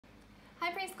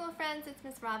preschool friends, it's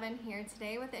Miss Robin here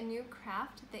today with a new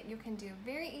craft that you can do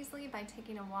very easily by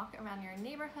taking a walk around your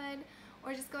neighborhood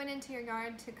or just going into your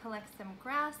yard to collect some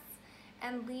grass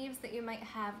and leaves that you might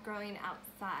have growing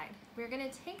outside. We're going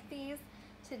to take these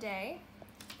today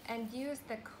and use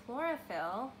the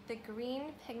chlorophyll, the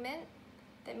green pigment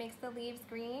that makes the leaves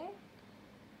green,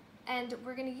 and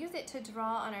we're going to use it to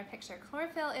draw on our picture.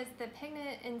 Chlorophyll is the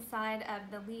pigment inside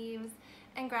of the leaves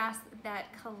and grass that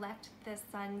collect the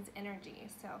sun's energy.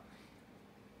 So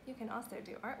you can also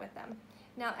do art with them.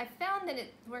 Now I found that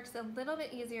it works a little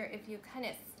bit easier if you kind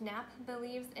of snap the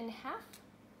leaves in half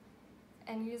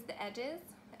and use the edges.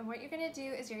 And what you're going to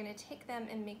do is you're going to take them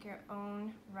and make your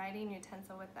own writing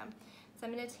utensil with them. So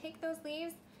I'm going to take those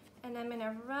leaves and I'm going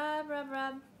to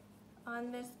rub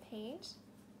on this page.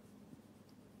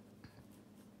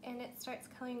 And it starts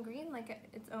coloring green like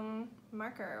its own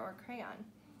marker or crayon.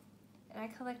 And I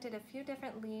collected a few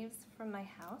different leaves from my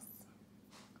house,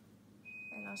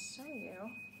 and I'll show you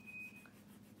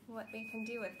what we can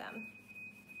do with them.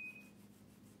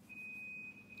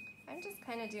 I'm just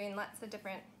kind of doing lots of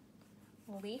different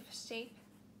leaf shape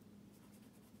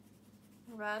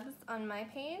rubs on my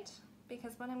page,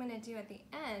 because what I'm going to do at the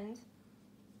end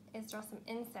is draw some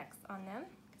insects on them,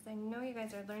 because I know you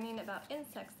guys are learning about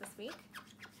insects this week.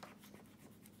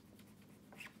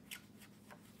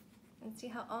 And see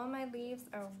how all my leaves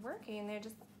are working. They're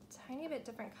just a tiny bit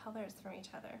different colors from each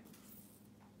other.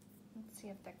 Let's see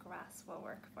if the grass will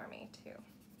work for me too.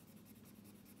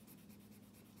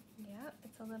 Yeah,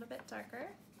 it's a little bit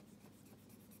darker.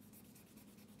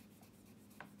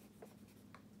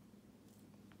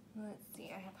 Let's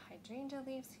see, I have hydrangea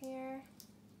leaves here.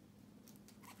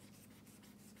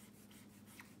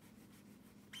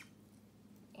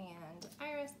 And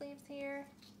iris leaves here.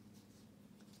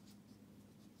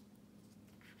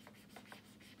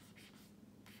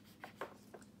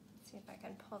 See if I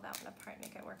can pull that one apart and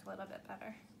make it work a little bit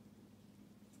better.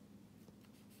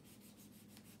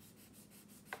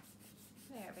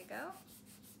 There we go.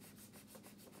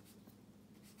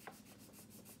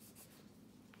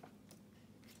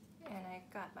 And I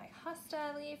got my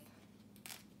hosta leaf.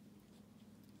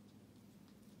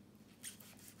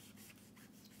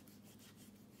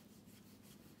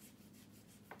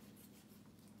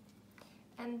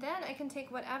 And then I can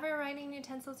take whatever writing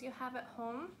utensils you have at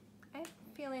home. I'm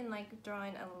feeling like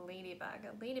drawing a ladybug.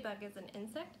 A ladybug is an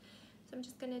insect, so I'm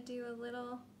just going to do a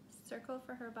little circle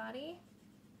for her body.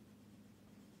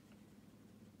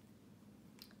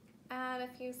 Add a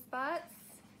few spots.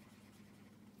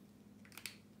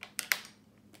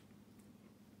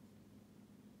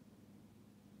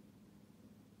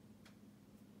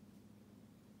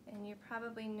 And you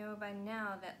probably know by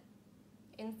now that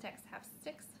insects have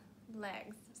 6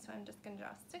 legs, so I'm just going to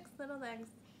draw 6 little legs.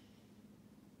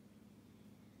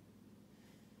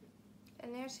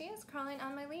 And there she is, crawling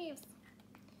on my leaves.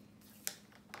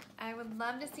 I would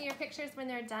love to see your pictures when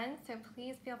they're done, so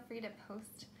please feel free to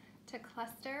post to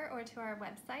Cluster or to our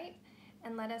website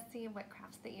and let us see what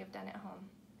crafts that you've done at home.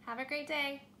 Have a great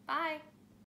day. Bye.